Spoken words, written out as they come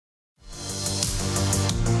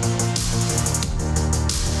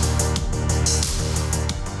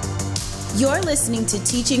You're listening to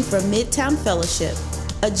Teaching from Midtown Fellowship,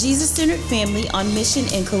 a Jesus-centered family on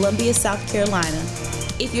mission in Columbia, South Carolina.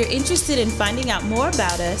 If you're interested in finding out more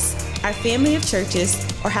about us, our family of churches,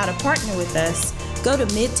 or how to partner with us, go to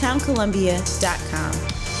midtowncolumbia.com.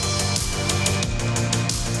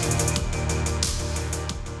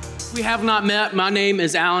 We have not met. My name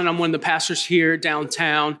is Alan. I'm one of the pastors here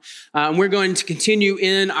downtown. We're going to continue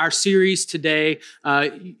in our series today,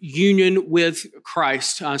 Union with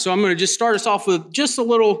Christ. So I'm going to just start us off with just a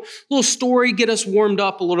little story, get us warmed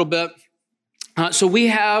up a little bit. So we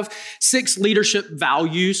have 6 leadership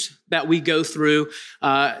values that we go through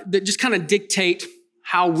that just kind of dictate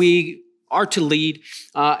how we are to lead.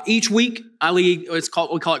 Each week I lead, we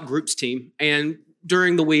call it groups team. And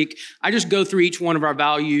during the week, I just go through each one of our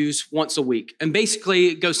values once a week. And basically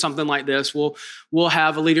it goes something like this. We'll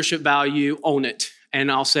have a leadership value, own it.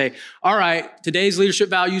 And I'll say, all right, today's leadership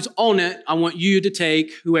values, own it. I want you to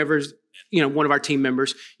take whoever's, one of our team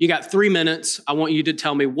members. You got 3 minutes. I want you to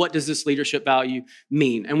tell me, what does this leadership value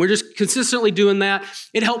mean? And we're just consistently doing that.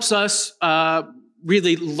 It helps us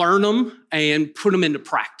really learn them and put them into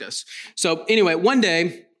practice. So anyway, one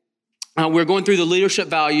day, we're going through the leadership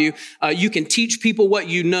value. You can teach people what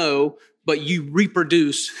you know, but you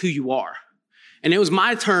reproduce who you are. And it was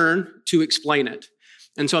my turn to explain it.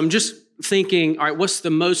 And so I'm just thinking, all right, what's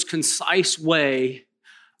the most concise way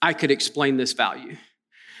I could explain this value?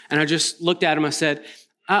 And I just looked at him. I said,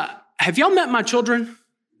 have y'all met my children?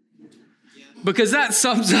 Because that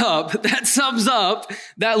sums up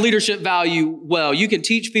that leadership value well. You can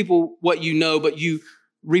teach people what you know, but you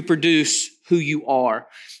reproduce who you are.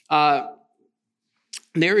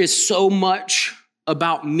 There is so much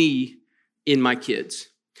about me in my kids.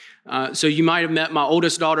 So you might have met my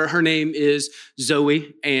oldest daughter. Her name is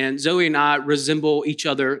Zoe, and Zoe and I resemble each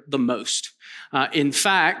other the most. In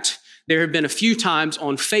fact, there have been a few times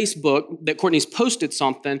on Facebook that Courtney's posted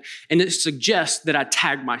something, and it suggests that I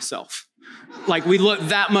tag myself. Like we look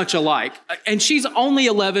that much alike. And she's only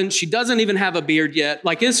 11. She doesn't even have a beard yet.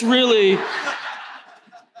 Like it's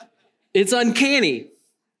uncanny.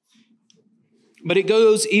 But it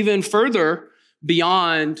goes even further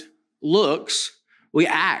beyond looks. We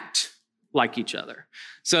act like each other.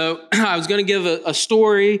 So I was going to give a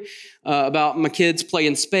story about my kids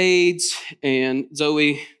playing spades and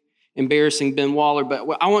Zoe embarrassing Ben Waller, but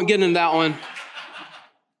I won't get into that one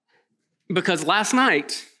because last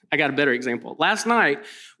night, I got a better example. Last night,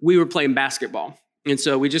 we were playing basketball. And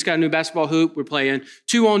so we just got a new basketball hoop. We're playing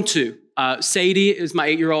 2-on-2. Sadie is my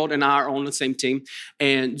 8-year-old and I are on the same team.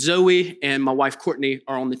 And Zoe and my wife, Courtney,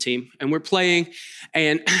 are on the team. And we're playing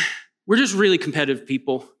and we're just really competitive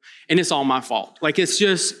people. And it's all my fault. Like it's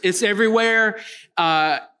everywhere.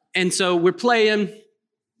 And so we're playing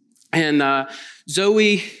and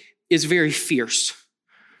Zoe is very fierce.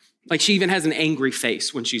 Like she even has an angry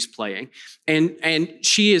face when she's playing. And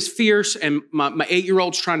she is fierce and my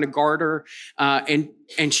 8-year-old's trying to guard her and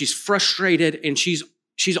she's frustrated and she's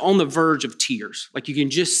on the verge of tears. Like you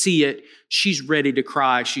can just see it. She's ready to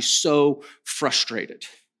cry. She's so frustrated.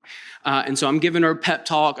 And so I'm giving her a pep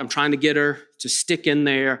talk. I'm trying to get her to stick in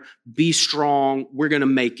there, be strong. We're going to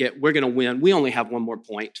make it. We're going to win. We only have one more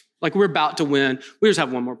point. Like we're about to win. We just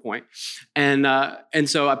have one more point. And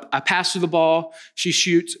so I pass her the ball. She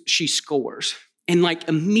shoots. She scores. And like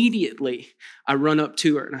immediately I run up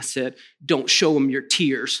to her and I said, don't show them your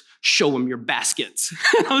tears. Show them your baskets.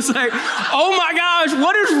 I was like, oh my gosh,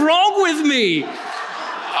 what is wrong with me?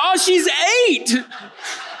 Oh, she's 8.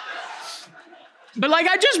 But like,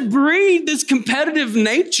 I just breathe this competitive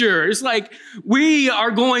nature. It's like, we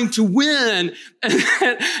are going to win. And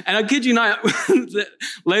I kid you not,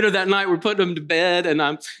 later that night, we're putting them to bed and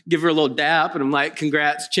I give her a little dap and I'm like,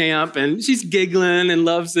 congrats, champ. And she's giggling and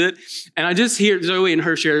loves it. And I just hear Zoe and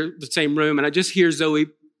her share the same room. And I just hear Zoe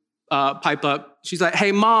pipe up. She's like,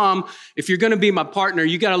 hey, Mom, if you're going to be my partner,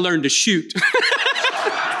 you got to learn to shoot.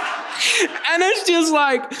 And it's just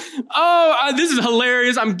like, this is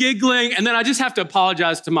hilarious. I'm giggling. And then I just have to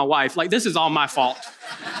apologize to my wife. Like, this is all my fault.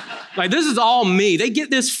 Like, this is all me. They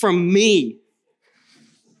get this from me.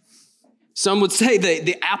 Some would say that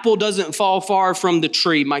the apple doesn't fall far from the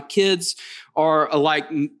tree. My kids are a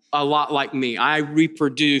lot like me. I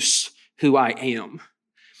reproduce who I am.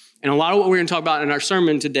 And a lot of what we're going to talk about in our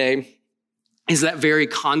sermon today is that very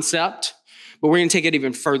concept. But we're going to take it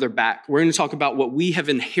even further back. We're going to talk about what we have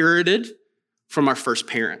inherited from our first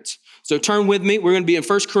parents. So turn with me. We're going to be in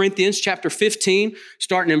 1 Corinthians chapter 15,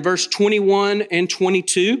 starting in verse 21 and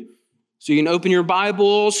 22. So you can open your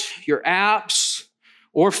Bibles, your apps,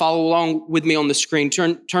 or follow along with me on the screen.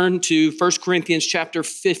 Turn to 1 Corinthians chapter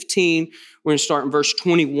 15. We're going to start in verse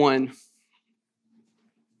 21.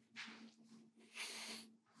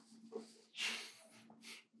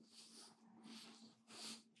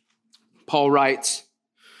 Paul writes,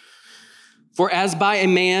 "For as by a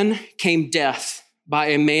man came death, by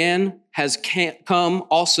a man has come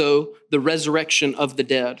also the resurrection of the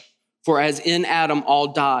dead. For as in Adam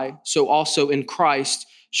all die, so also in Christ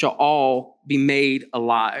shall all be made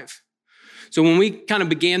alive." So when we kind of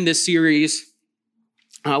began this series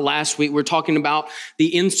last week, we're talking about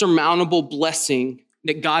the insurmountable blessing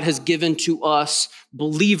that God has given to us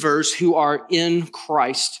believers who are in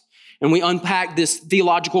Christ. And we unpacked this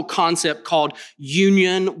theological concept called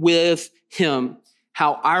union with him,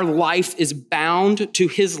 how our life is bound to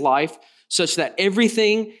his life such that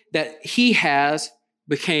everything that he has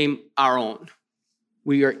became our own.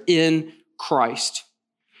 We are in Christ.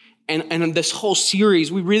 And in this whole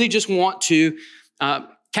series, we really just want to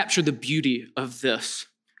capture the beauty of this.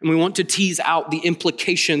 And we want to tease out the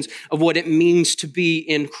implications of what it means to be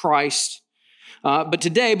in Christ. But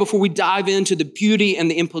today, before we dive into the beauty and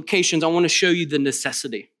the implications, I want to show you the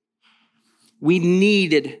necessity. We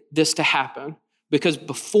needed this to happen because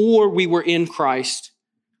before we were in Christ,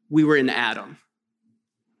 we were in Adam.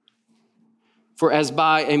 For as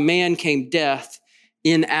by a man came death,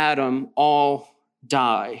 in Adam all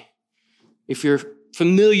die. If you're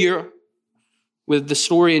familiar with the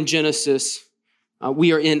story in Genesis,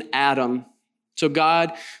 we are in Adam. So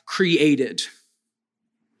God created.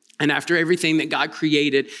 And after everything that God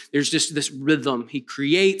created, there's just this rhythm. He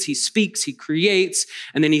creates, he speaks, he creates,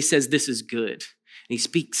 and then he says, this is good. And he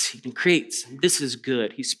speaks, he creates, and this is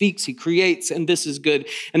good. He speaks, he creates, and this is good.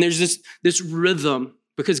 And there's this rhythm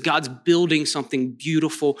because God's building something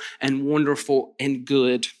beautiful and wonderful and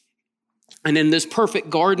good. And in this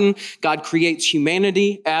perfect garden, God creates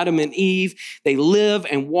humanity, Adam and Eve. They live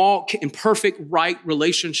and walk in perfect, right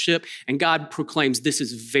relationship. And God proclaims, this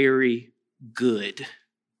is very good.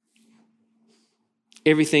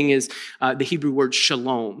 Everything is the Hebrew word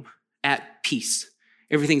shalom, at peace.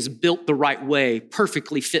 Everything's built the right way,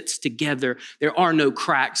 perfectly fits together. There are no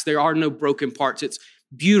cracks. There are no broken parts. It's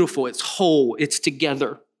beautiful. It's whole. It's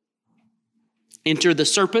together. Enter the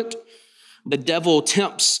serpent. The devil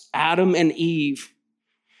tempts Adam and Eve.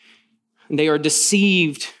 They are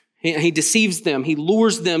deceived. He deceives them. He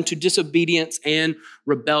lures them to disobedience and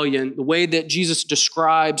rebellion. The way that Jesus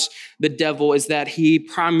describes the devil is that he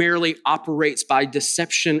primarily operates by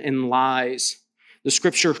deception and lies. The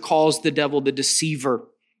scripture calls the devil the deceiver.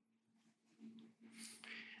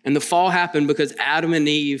 And the fall happened because Adam and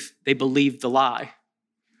Eve, they believed the lie.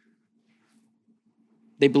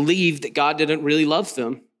 They believed that God didn't really love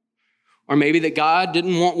them. Or maybe that God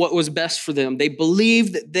didn't want what was best for them. They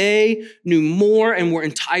believed that they knew more and were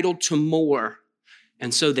entitled to more.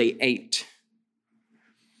 And so they ate.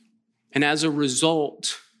 And as a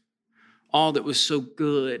result, all that was so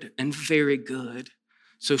good and very good,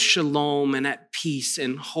 so shalom and at peace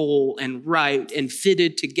and whole and right and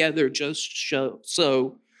fitted together just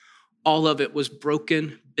so, all of it was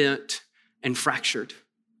broken, bent, and fractured.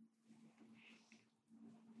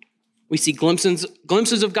 We see glimpses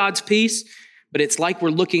of God's peace, but it's like we're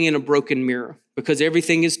looking in a broken mirror because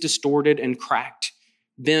everything is distorted and cracked,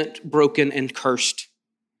 bent, broken, and cursed.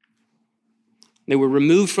 They were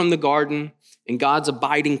removed from the garden in God's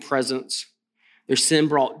abiding presence. Their sin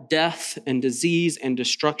brought death and disease and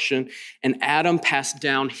destruction, and Adam passed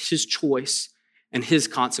down his choice and his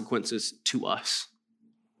consequences to us.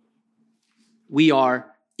 We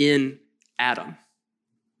are in Adam.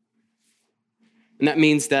 And that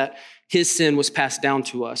means that his sin was passed down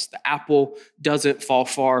to us. The apple doesn't fall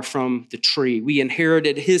far from the tree. We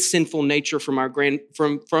inherited his sinful nature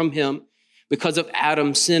from him. Because of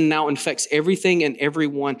Adam, sin now infects everything and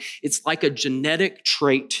everyone. It's like a genetic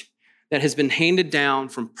trait that has been handed down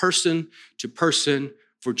from person to person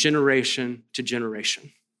for generation to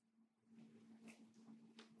generation.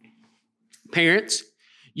 Parents,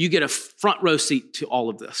 you get a front row seat to all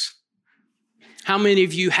of this. How many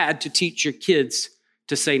of you had to teach your kids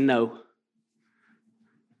to say no?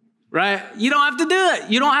 Right? You don't have to do it.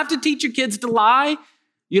 You don't have to teach your kids to lie.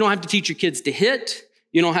 You don't have to teach your kids to hit.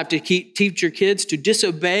 You don't have to teach your kids to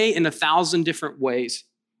disobey in 1,000 different ways.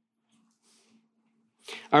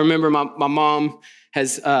 I remember my mom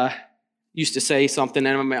has used to say something,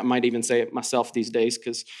 and I might even say it myself these days,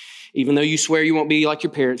 because even though you swear you won't be like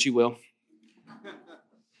your parents, you will.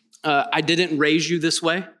 I didn't raise you this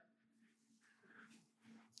way.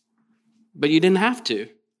 But you didn't have to.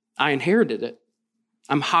 I inherited it.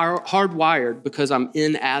 I'm hardwired because I'm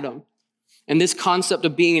in Adam. And this concept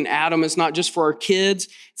of being in Adam is not just for our kids.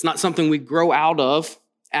 It's not something we grow out of.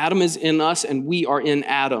 Adam is in us and we are in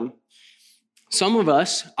Adam. Some of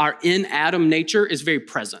us, our in Adam nature is very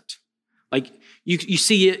present. Like you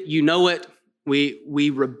see it, you know it. We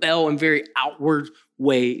rebel in very outward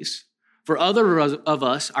ways. For other of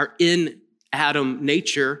us, our in Adam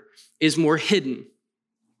nature is more hidden.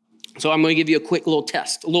 So I'm going to give you a quick little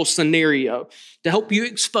test, a little scenario to help you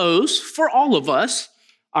expose for all of us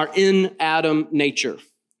our in Adam nature.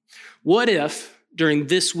 What if during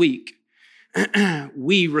this week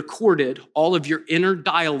we recorded all of your inner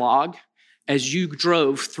dialogue as you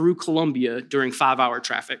drove through Columbia during 5-hour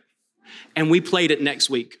traffic, and we played it next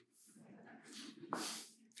week?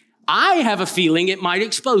 I have a feeling it might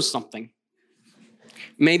expose something.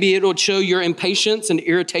 Maybe it'll show your impatience and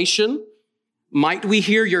irritation. Might we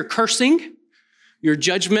hear your cursing, your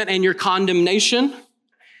judgment and your condemnation?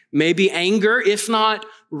 Maybe anger, if not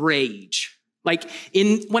rage. Like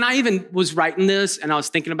when I even was writing this and I was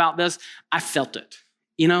thinking about this, I felt it.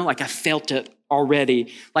 I felt it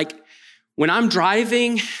already. Like when I'm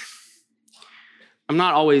driving, I'm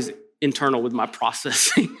not always internal with my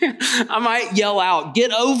processing. I might yell out,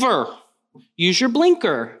 "Get over, use your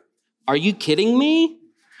blinker. Are you kidding me?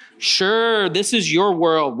 Sure, this is your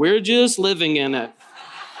world. We're just living in it.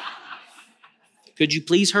 Could you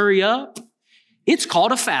please hurry up? It's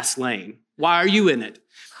called a fast lane. Why are you in it?"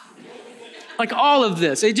 Like all of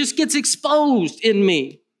this, it just gets exposed in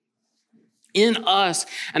me, in us.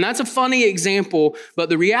 And that's a funny example, but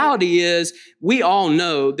the reality is we all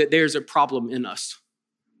know that there's a problem in us.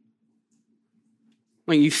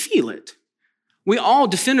 When you feel it, we all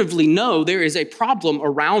definitively know there is a problem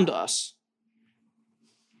around us.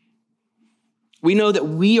 We know that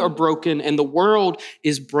we are broken and the world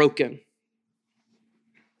is broken.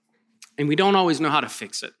 And we don't always know how to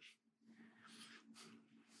fix it.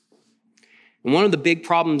 And one of the big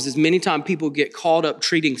problems is many times people get caught up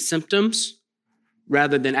treating symptoms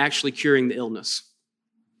rather than actually curing the illness.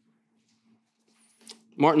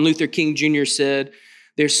 Martin Luther King Jr. said,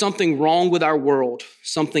 "There's something wrong with our world,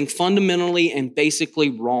 something fundamentally and basically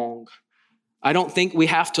wrong. I don't think we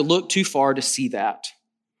have to look too far to see that.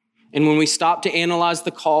 And when we stop to analyze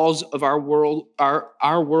the cause of our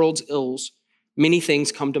world's ills, many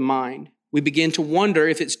things come to mind. We begin to wonder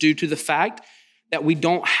if it's due to the fact that we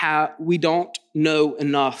don't know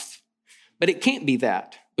enough. But it can't be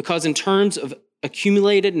that, because in terms of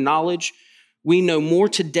accumulated knowledge, we know more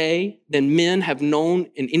today than men have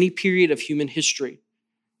known in any period of human history.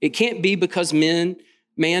 It can't be because man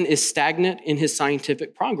is stagnant in his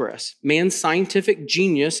scientific progress. Man's scientific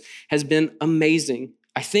genius has been amazing.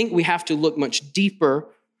 I think we have to look much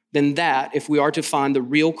deeper than that if we are to find the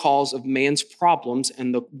real cause of man's problems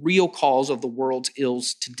and the real cause of the world's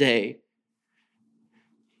ills today.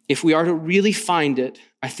 If we are to really find it,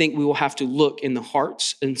 I think we will have to look in the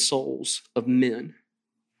hearts and souls of men.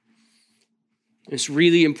 It's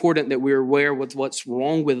really important that we're aware of what's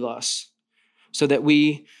wrong with us so that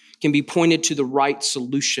we can be pointed to the right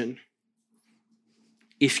solution.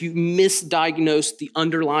 If you misdiagnose the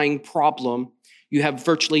underlying problem, you have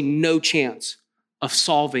virtually no chance of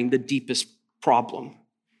solving the deepest problem.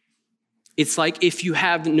 It's like if you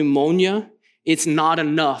have pneumonia, it's not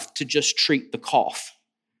enough to just treat the cough.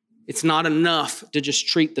 It's not enough to just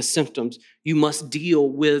treat the symptoms. You must deal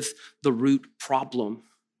with the root problem.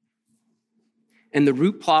 And the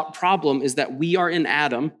root problem is that we are in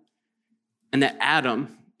Adam and that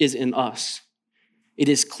Adam is in us. It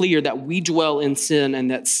is clear that we dwell in sin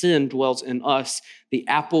and that sin dwells in us. The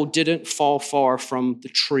apple didn't fall far from the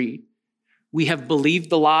tree. We have believed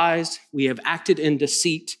the lies. We have acted in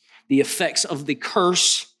deceit. The effects of the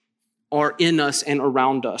curse are in us and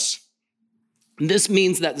around us. This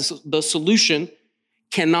means that the solution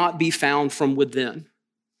cannot be found from within.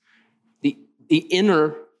 The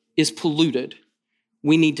inner is polluted.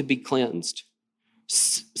 We need to be cleansed.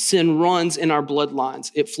 Sin runs in our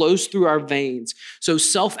bloodlines. It flows through our veins. So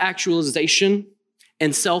self-actualization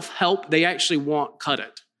and self-help, they actually won't cut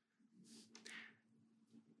it.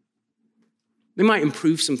 They might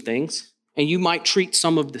improve some things, and you might treat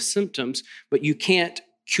some of the symptoms, but you can't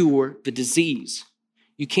cure the disease.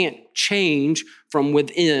 You can't change from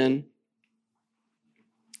within.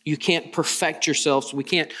 You can't perfect yourselves. We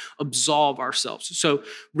can't absolve ourselves. So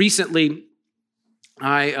recently,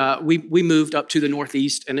 we moved up to the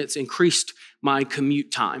Northeast, and it's increased my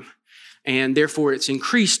commute time. And therefore, it's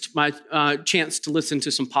increased my chance to listen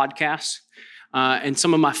to some podcasts. And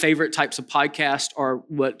some of my favorite types of podcasts are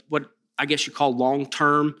what I guess you call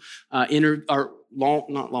long-form.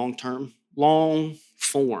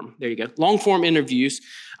 There you go. Long-form interviews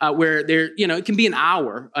where it can be an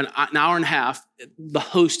hour and a half. The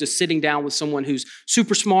host is sitting down with someone who's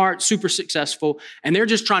super smart, super successful, and they're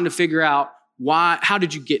just trying to figure out how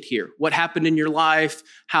did you get here? What happened in your life?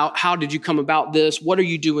 How did you come about this? What are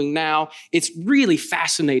you doing now? It's really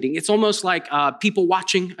fascinating. It's almost like people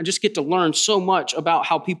watching. I just get to learn so much about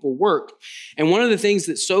how people work. And one of the ththings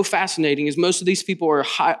that's so fascinating is most of these people are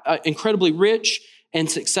incredibly rich and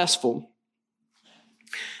successful.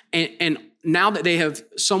 And now that they have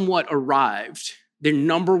somewhat arrived, their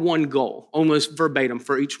number one goal, almost verbatim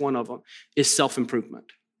for each one of them, is self-improvement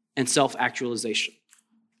and self-actualization.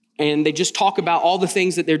 And they just talk about all the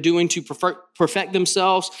things that they're doing to perfect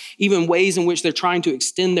themselves, even ways in which they're trying to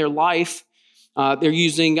extend their life. They're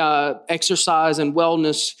using exercise and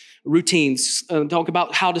wellness routines, talk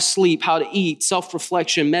about how to sleep, how to eat,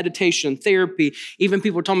 self-reflection, meditation, therapy. Even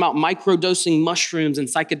people are talking about microdosing mushrooms and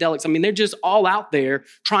psychedelics. I mean, they're just all out there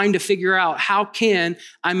trying to figure out, how can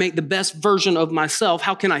I make the best version of myself?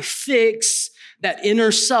 How can I fix that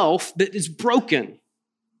inner self that is broken?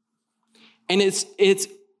 And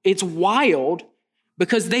it's wild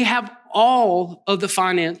because they have all of the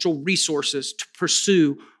financial resources to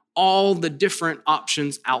pursue all the different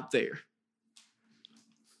options out there.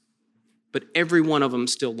 But every one of them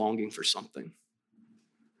is still longing for something.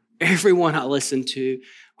 Everyone I listen to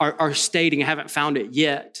are stating, I haven't found it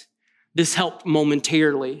yet. This helped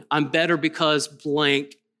momentarily. I'm better because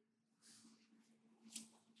blank.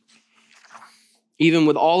 Even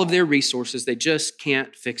with all of their resources, they just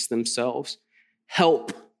can't fix themselves.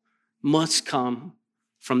 Help must come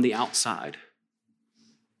from the outside.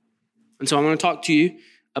 And so I'm going to talk to you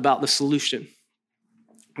about the solution.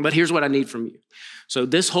 But here's what I need from you. So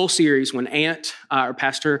this whole series, when Ant, our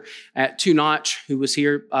pastor at Two Notch, who was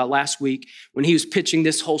here last week, when he was pitching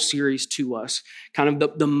this whole series to us, kind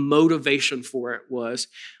of the motivation for it was,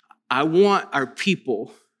 I want our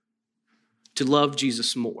people to love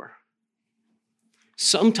Jesus more.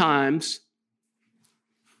 Sometimes,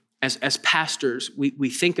 as pastors, we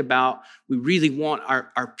think about, we really want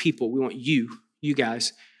our people, we want you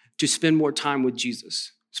guys, to spend more time with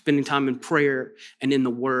Jesus, spending time in prayer and in the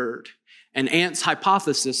Word. And Ant's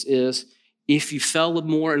hypothesis is, if you fell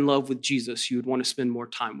more in love with Jesus, you would want to spend more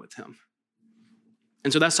time with him.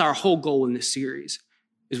 And so that's our whole goal in this series,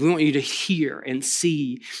 is we want you to hear and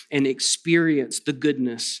see and experience the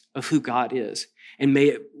goodness of who God is. And may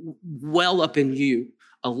it well up in you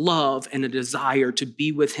a love and a desire to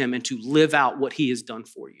be with him and to live out what he has done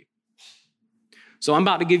for you. So I'm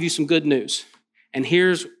about to give you some good news. And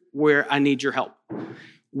here's where I need your help.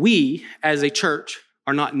 We, as a church,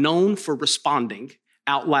 are not known for responding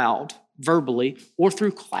out loud, verbally, or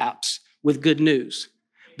through claps with good news.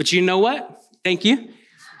 But you know what? Thank you.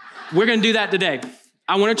 We're going to do that today.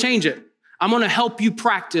 I want to change it. I'm going to help you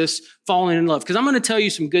practice falling in love, because I'm going to tell you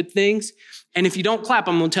some good things. And if you don't clap,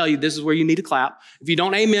 I'm going to tell you this is where you need to clap. If you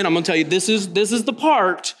don't amen, I'm going to tell you this is the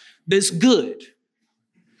part that's good,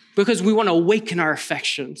 because we want to awaken our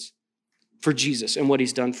affections for Jesus and what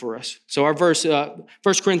he's done for us. So our verse, 1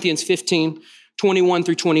 Corinthians 15, 21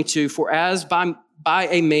 through 22, for as by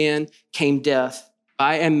a man came death,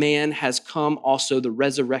 by a man has come also the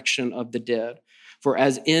resurrection of the dead. For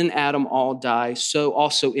as in Adam all die, so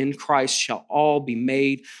also in Christ shall all be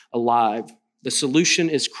made alive. The solution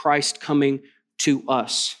is Christ coming to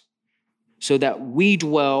us, so that we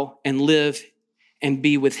dwell and live and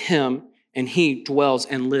be with him, and he dwells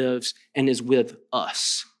and lives and is with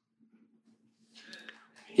us.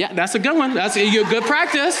 Yeah, that's a good one. That's a good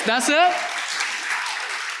practice. That's it.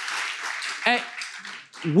 Hey,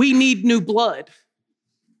 we need new blood.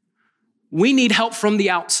 We need help from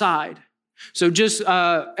the outside. So just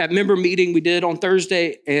at member meeting we did on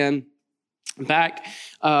Thursday, and back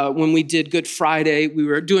when we did Good Friday, we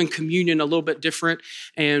were doing communion a little bit different,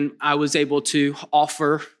 and I was able to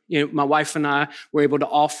offer, my wife and I were able to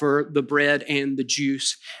offer the bread and the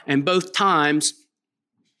juice. And both times,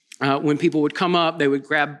 when people would come up, they would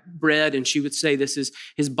grab bread and she would say, this is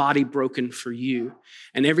his body broken for you.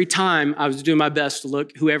 And every time I was doing my best to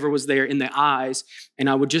look whoever was there in the eyes, and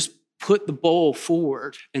I would just put the bowl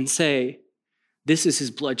forward and say, this is his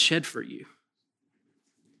blood shed for you.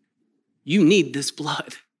 You need this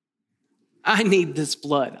blood. I need this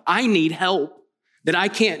blood. I need help that I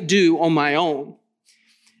can't do on my own.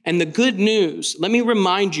 And the good news, let me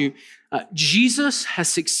remind you, Jesus has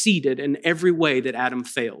succeeded in every way that Adam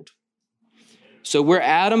failed. So where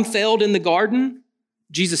Adam failed in the garden,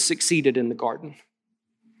 Jesus succeeded in the garden.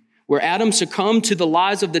 Where Adam succumbed to the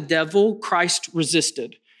lies of the devil, Christ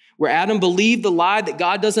resisted. Where Adam believed the lie that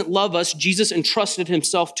God doesn't love us, Jesus entrusted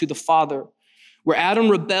himself to the Father. Where Adam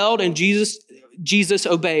rebelled and Jesus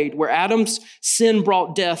obeyed. Where Adam's sin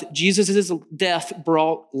brought death, Jesus' death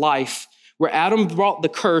brought life. Where Adam brought the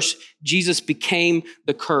curse, Jesus became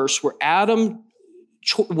the curse. Where Adam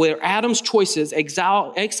choices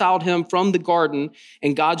exiled him from the garden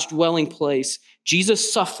and God's dwelling place,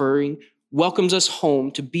 Jesus' suffering welcomes us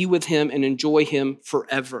home to be with him and enjoy him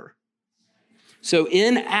forever. So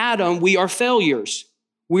in Adam, we are failures.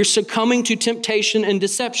 We're succumbing to temptation and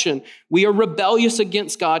deception. We are rebellious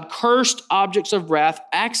against God, cursed objects of wrath,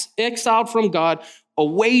 exiled from God,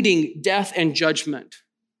 awaiting death and judgment.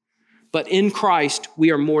 But in Christ,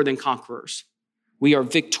 we are more than conquerors. We are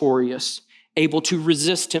victorious, able to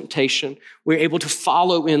resist temptation. We're able to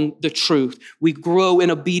follow in the truth. We grow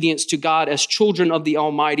in obedience to God as children of the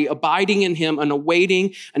Almighty, abiding in him and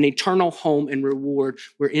awaiting an eternal home and reward.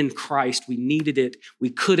 We're in Christ. We needed it. We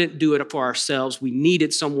couldn't do it for ourselves. We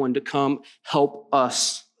needed someone to come help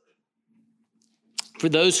us. For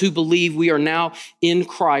those who believe we are now in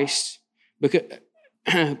Christ, because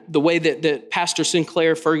the way that Pastor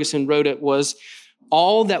Sinclair Ferguson wrote it was,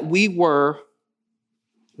 all that we were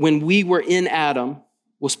when we were in Adam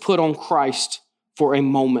was put on Christ for a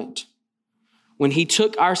moment. When he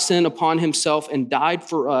took our sin upon himself and died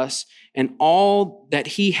for us, and all that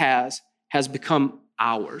he has become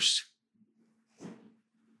ours.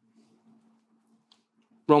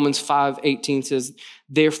 Romans 5:18 says,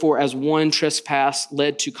 therefore, as one trespass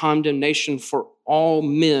led to condemnation for all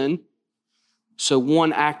men, so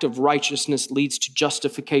one act of righteousness leads to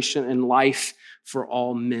justification and life for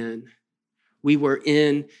all men. We were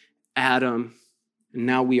in Adam, and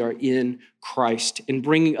now we are in Christ. In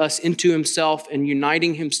bringing us into himself and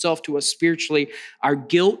uniting himself to us spiritually, our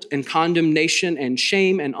guilt and condemnation and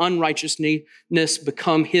shame and unrighteousness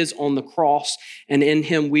become his on the cross, and in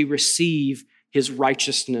him we receive his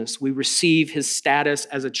righteousness. We receive his status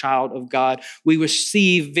as a child of God. We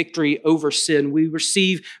receive victory over sin. We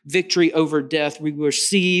receive victory over death. We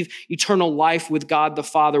receive eternal life with God the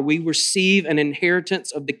Father. We receive an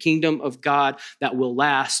inheritance of the kingdom of God that will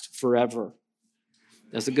last forever.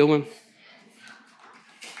 That's a good one.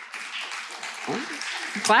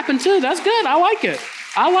 Clapping too. That's good. I like it.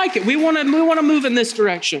 I like it. We want to move in this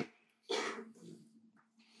direction.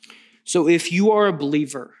 So if you are a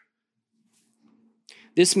believer,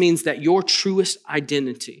 this means that your truest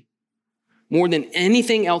identity, more than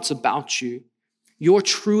anything else about you, your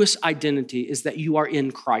truest identity is that you are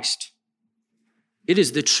in Christ. It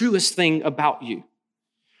is the truest thing about you.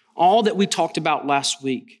 All that we talked about last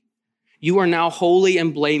week. You are now holy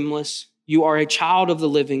and blameless. You are a child of the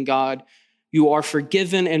living God. You are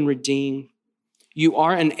forgiven and redeemed. You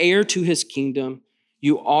are an heir to his kingdom.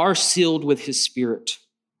 You are sealed with his Spirit.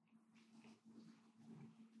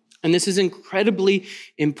 And this is incredibly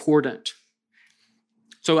important.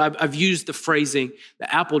 So I've used the phrasing,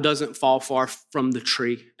 the apple doesn't fall far from the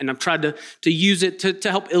tree. And I've tried to use it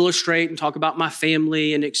to help illustrate and talk about my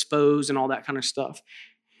family and expose and all that kind of stuff.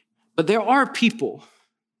 But there are people,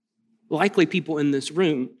 likely people in this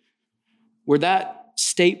room, where that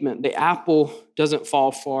statement, the apple doesn't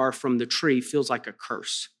fall far from the tree, feels like a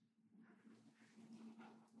curse.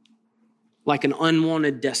 Like an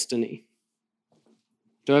unwanted destiny.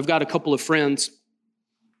 So I've got a couple of friends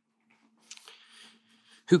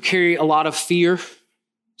who carry a lot of fear,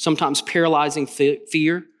 sometimes paralyzing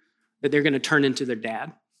fear, that they're going to turn into their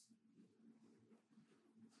dad.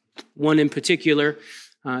 One in particular,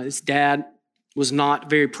 his dad was not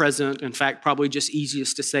very present. In fact, probably just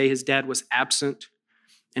easiest to say his dad was absent.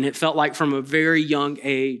 And it felt like from a very young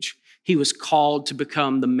age, he was called to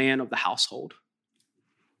become the man of the household.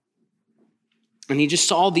 And he just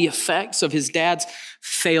saw the effects of his dad's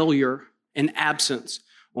failure and absence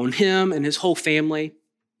on him and his whole family.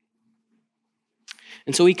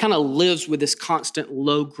 And so he kind of lives with this constant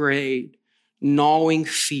low-grade, gnawing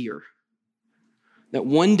fear that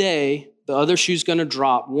one day the other shoe's going to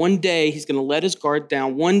drop. One day he's going to let his guard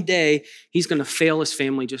down. One day he's going to fail his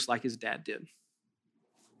family just like his dad did.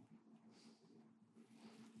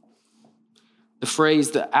 The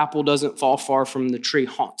phrase, the apple doesn't fall far from the tree,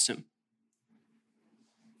 haunts him.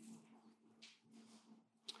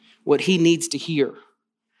 What he needs to hear,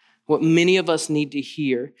 what many of us need to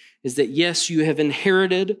hear, is that yes, you have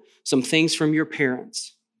inherited some things from your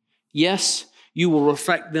parents. Yes, you will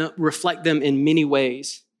reflect them in many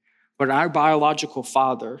ways. But our biological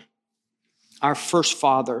father, our first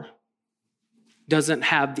father, doesn't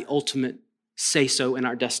have the ultimate say-so in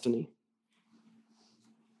our destiny.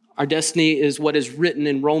 Our destiny is what is written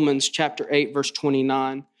in Romans chapter 8, verse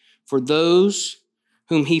 29. For those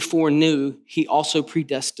whom he foreknew, he also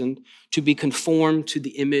predestined to be conformed to the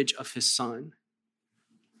image of his Son.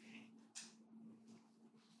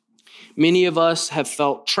 Many of us have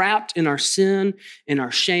felt trapped in our sin, in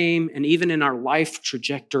our shame, and even in our life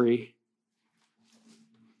trajectory.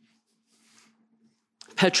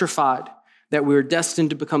 Petrified that we were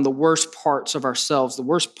destined to become the worst parts of ourselves, the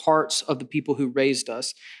worst parts of the people who raised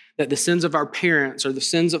us, that the sins of our parents or the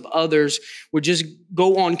sins of others would just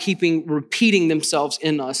go on repeating themselves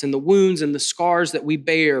in us, and the wounds and the scars that we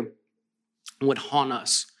bear would haunt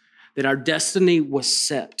us, that our destiny was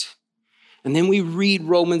set. And then we read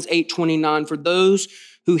Romans 8:29, for those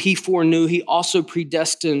who he foreknew, he also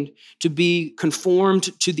predestined to be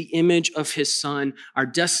conformed to the image of his Son. Our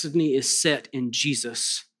destiny is set in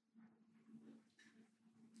Jesus.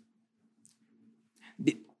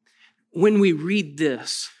 When we read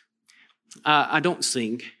this, I don't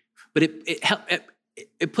sing, but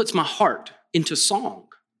it puts my heart into song.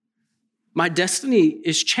 My destiny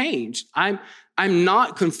is changed. I'm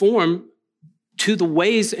not conformed to the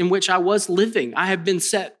ways in which I was living. I have been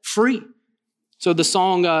set free. So the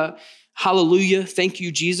song, Hallelujah, Thank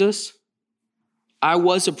You, Jesus. I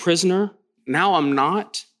was a prisoner, now I'm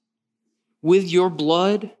not. With your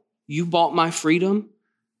blood, you bought my freedom.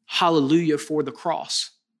 Hallelujah for the cross.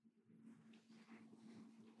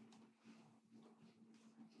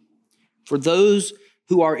 For those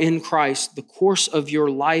who are in Christ, the course of your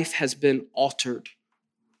life has been altered.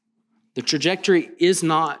 The trajectory is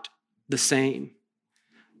not the same.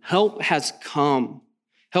 Help has come.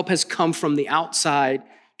 Help has come from the outside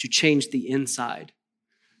to change the inside.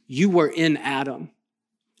 You were in Adam,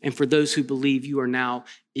 and for those who believe, you are now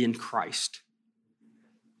in Christ.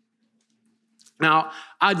 Now,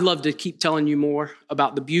 I'd love to keep telling you more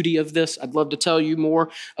about the beauty of this. I'd love to tell you more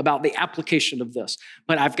about the application of this,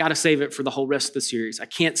 but I've got to save it for the whole rest of the series. I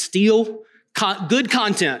can't steal good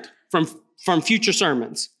content from future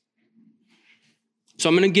sermons. So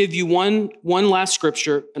I'm going to give you one last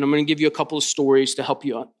scripture, and I'm going to give you a couple of stories to help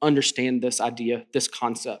you understand this idea, this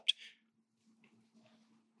concept.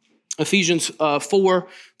 Ephesians 4,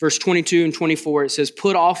 verse 22 and 24, it says,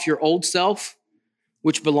 put off your old self,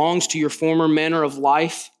 which belongs to your former manner of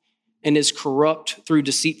life and is corrupt through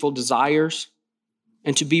deceitful desires,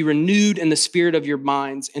 and to be renewed in the spirit of your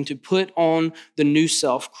minds, and to put on the new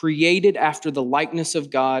self, created after the likeness of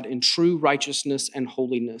God in true righteousness and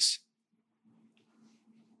holiness.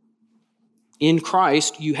 In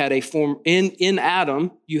Christ, you had in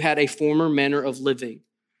Adam, you had a former manner of living.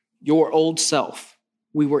 Your old self,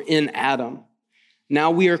 we were in Adam.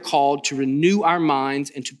 Now we are called to renew our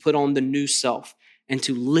minds and to put on the new self and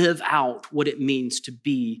to live out what it means to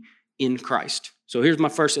be in Christ. So here's my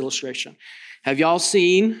first illustration. Have y'all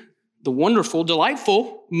seen the wonderful,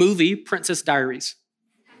 delightful movie Princess Diaries?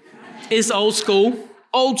 It's old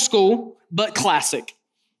school, but classic.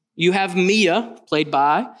 You have Mia, played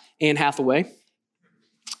by Anne Hathaway.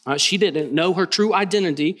 She didn't know her true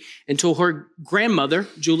identity until her grandmother,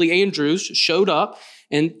 Julie Andrews, showed up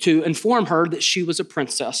and to inform her that she was a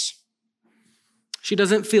princess. She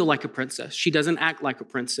doesn't feel like a princess. She doesn't act like a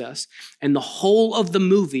princess. And the whole of the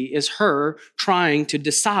movie is her trying to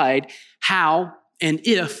decide how and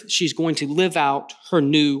if she's going to live out her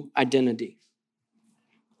new identity.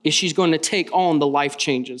 If she's going to take on the life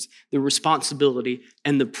changes, the responsibility,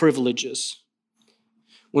 and the privileges.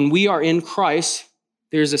 When we are in Christ,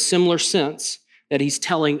 there's a similar sense that he's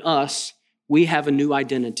telling us we have a new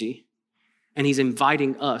identity, and he's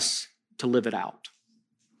inviting us to live it out.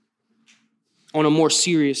 On a more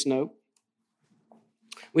serious note,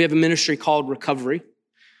 we have a ministry called Recovery.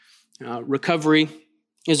 Recovery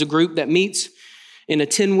is a group that meets in a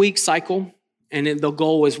 10-week cycle. And the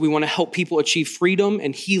goal is we want to help people achieve freedom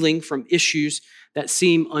and healing from issues that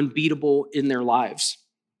seem unbeatable in their lives.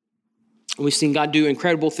 We've seen God do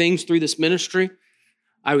incredible things through this ministry.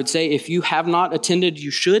 I would say if you have not attended,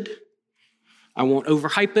 you should. I won't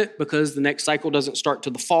overhype it because the next cycle doesn't start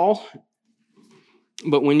till the fall.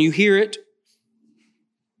 But when you hear it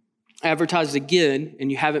advertised again and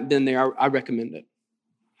you haven't been there, I recommend it.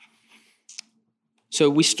 So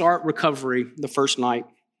we start Recovery the first night.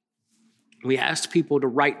 We asked people to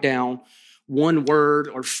write down one word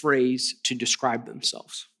or phrase to describe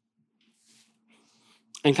themselves.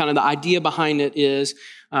 And kind of the idea behind it is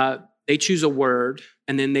they choose a word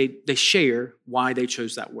and then they share why they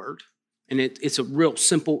chose that word. And it's a real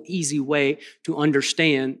simple, easy way to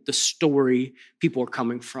understand the story people are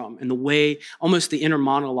coming from and the way, almost the inner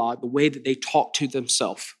monologue, the way that they talk to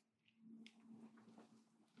themselves.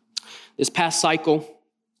 This past cycle,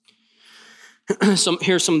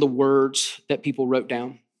 here's some of the words that people wrote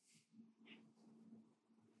down.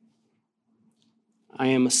 I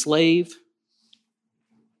am a slave.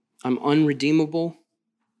 I'm unredeemable.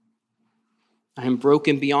 I am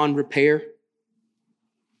broken beyond repair.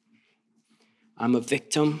 I'm a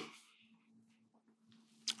victim.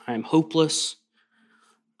 I am hopeless.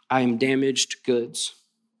 I am damaged goods.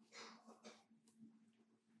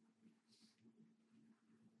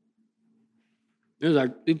 Those are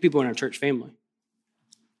people in our church family.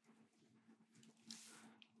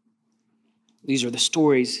 These are the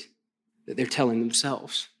stories that they're telling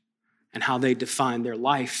themselves and how they define their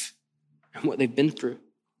life and what they've been through.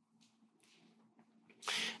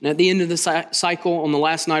 And at the end of the cycle, on the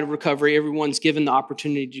last night of recovery, everyone's given the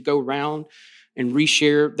opportunity to go around and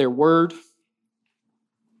reshare their word.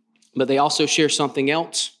 But they also share something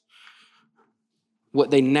else,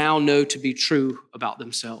 what they now know to be true about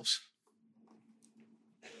themselves.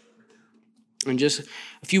 In just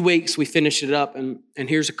a few weeks, we finished it up, and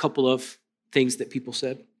here's a couple of things that people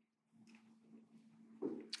said.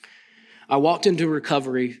 I walked into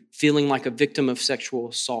recovery feeling like a victim of sexual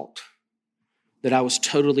assault, that I was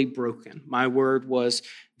totally broken. My word was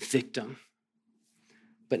victim.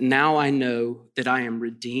 But now I know that I am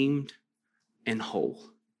redeemed and whole.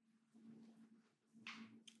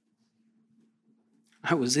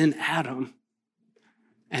 I was in Adam,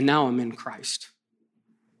 and now I'm in Christ.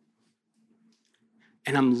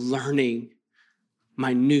 And I'm learning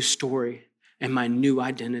my new story and my new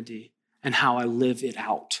identity and how I live it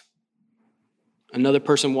out. Another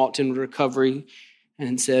person walked into recovery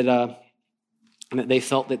and said that they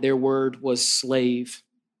felt that their word was slave,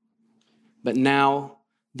 but now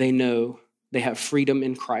they know they have freedom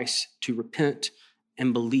in Christ to repent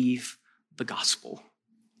and believe the gospel.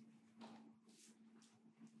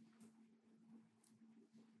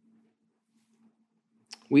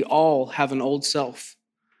 We all have an old self.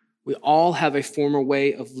 We all have a former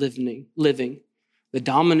way of living. The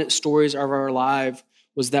dominant stories of our life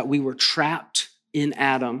was that we were trapped in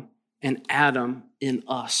Adam and Adam in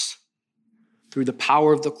us. Through the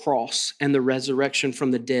power of the cross and the resurrection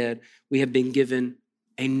from the dead, we have been given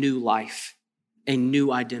a new life, a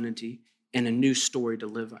new identity, and a new story to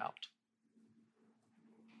live out.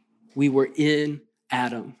 We were in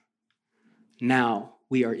Adam. Now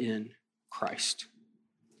we are in Christ.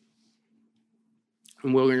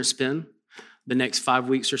 And we're going to spend the next 5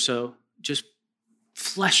 weeks or so just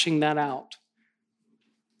fleshing that out.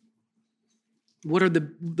 What are the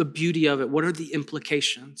beauty of it? What are the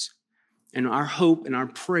implications? And our hope and our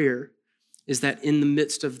prayer is that in the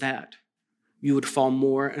midst of that, you would fall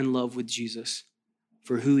more in love with Jesus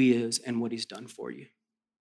for who he is and what he's done for you.